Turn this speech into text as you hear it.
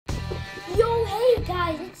Hey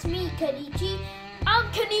guys, it's me, Kenichi. I'm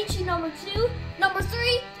Kenichi number 2, number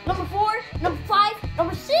 3, number 4, number 5,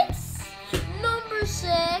 number 6, number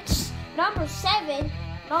 6, number 7,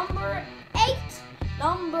 number 8,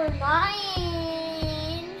 number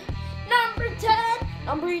 9, number 10,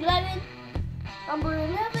 number 11, number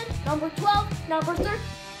 11, number 12, number 13,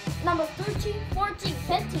 number 13, 14,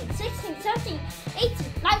 15, 16, 17, 18,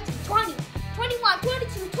 19, 20, 21,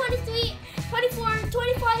 22, 23, 24,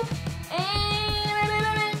 25, and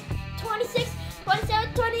 26,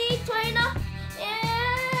 27, 28, 29, and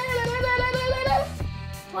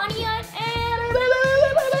 28, and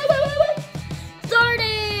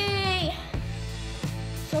 30.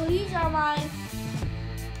 So these are my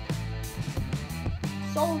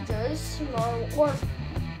soldiers or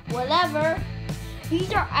whatever.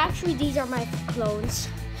 These are my clones.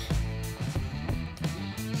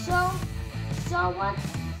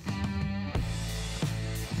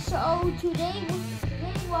 So today,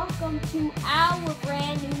 welcome to our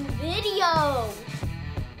brand new video.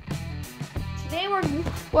 Today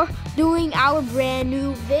we're doing our brand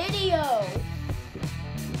new video.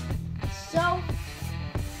 So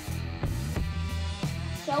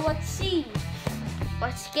let's see.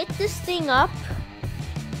 Let's get this thing up.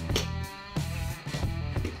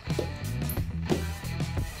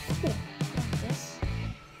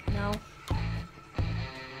 No.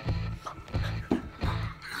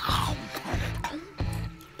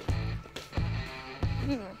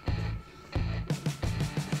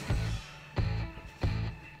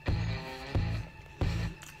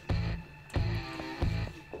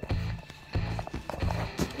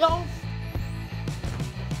 No.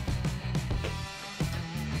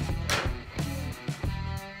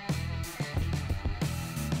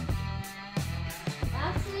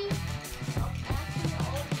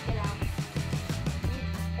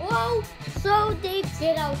 Whoa, so they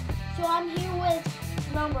get out. So I'm here with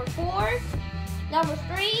number 4, number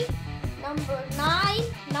 3, number 9,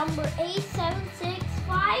 number 8, 7, 6,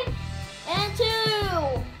 5, and 2.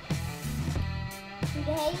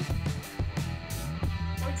 Today,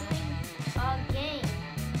 we're doing a game.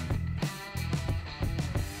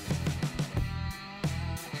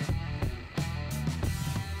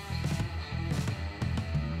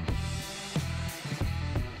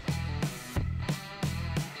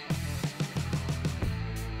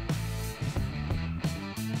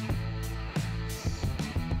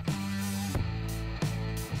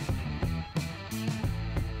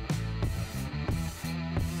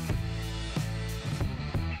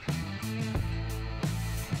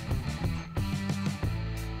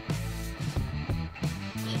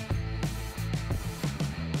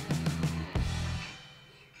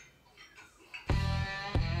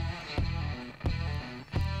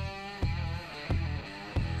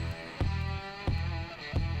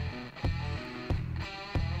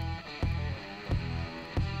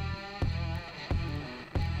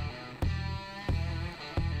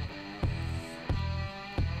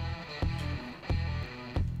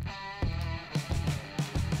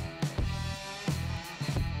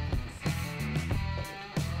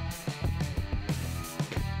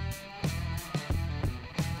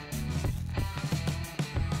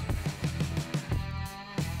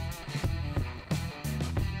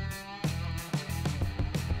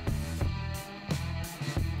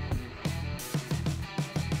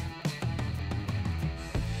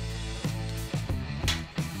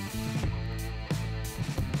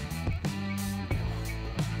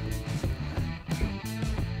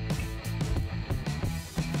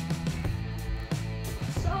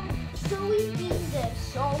 So we do this.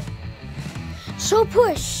 So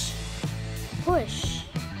push.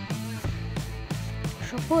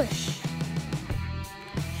 So push.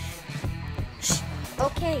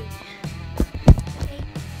 Okay.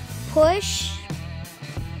 Push.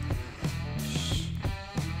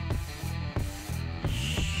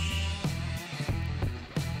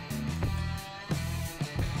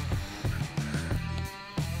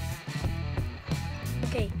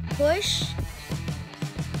 Okay, push.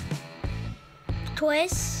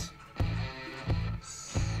 Twist.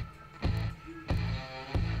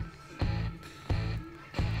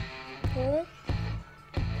 Pull.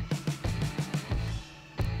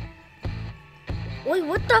 Wait,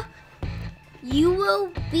 what the? You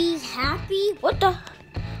will be happy? What the?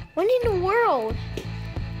 What in the world?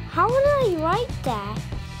 How would I write that?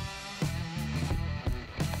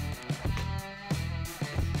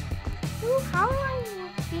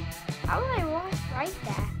 How would I write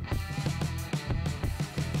that?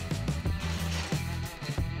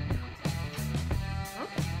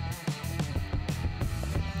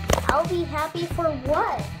 I'll be happy for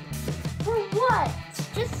what? For what?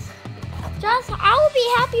 Just I will be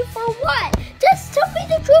happy for what? Just tell me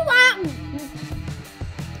the truth.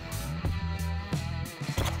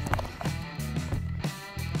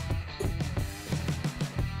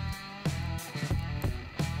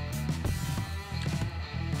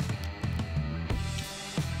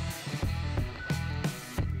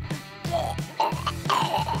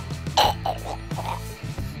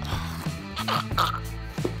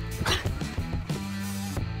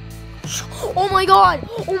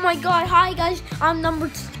 Oh my god, hi guys, I'm number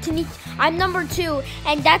two,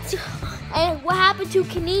 and what happened to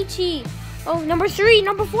Kenichi? Oh, number 3,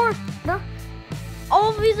 number 4, no, all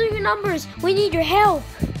of these are your numbers. We need your help.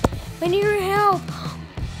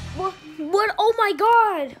 What, oh my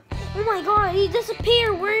god, he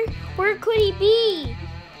disappeared. Where could he be?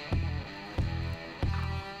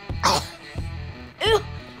 Ew,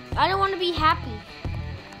 I don't want to be happy.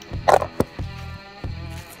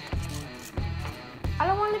 I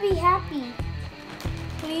don't want to be happy.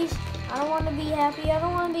 Please, I don't want to be happy. I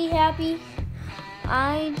don't want to be happy.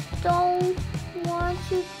 I don't want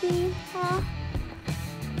to be happy.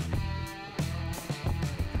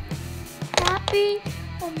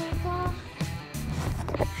 Oh my god.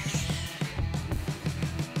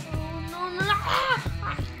 Oh no, no, no.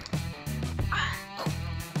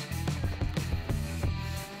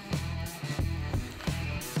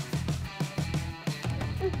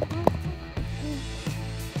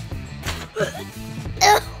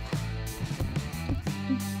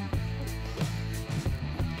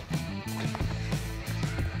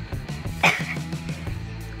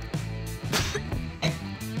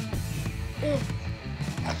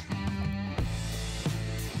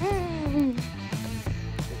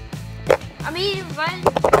 I mean,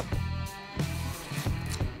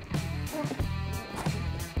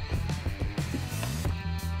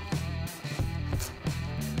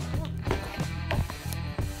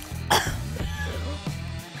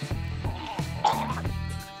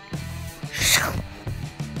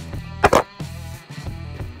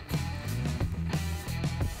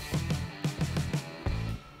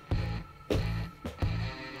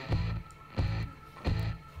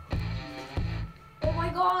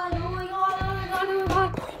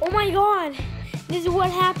 oh my god, this is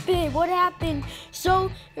what happened.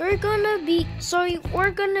 So we're gonna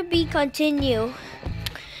be continue.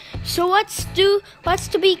 So let's to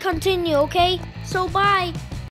be continue, okay? So bye.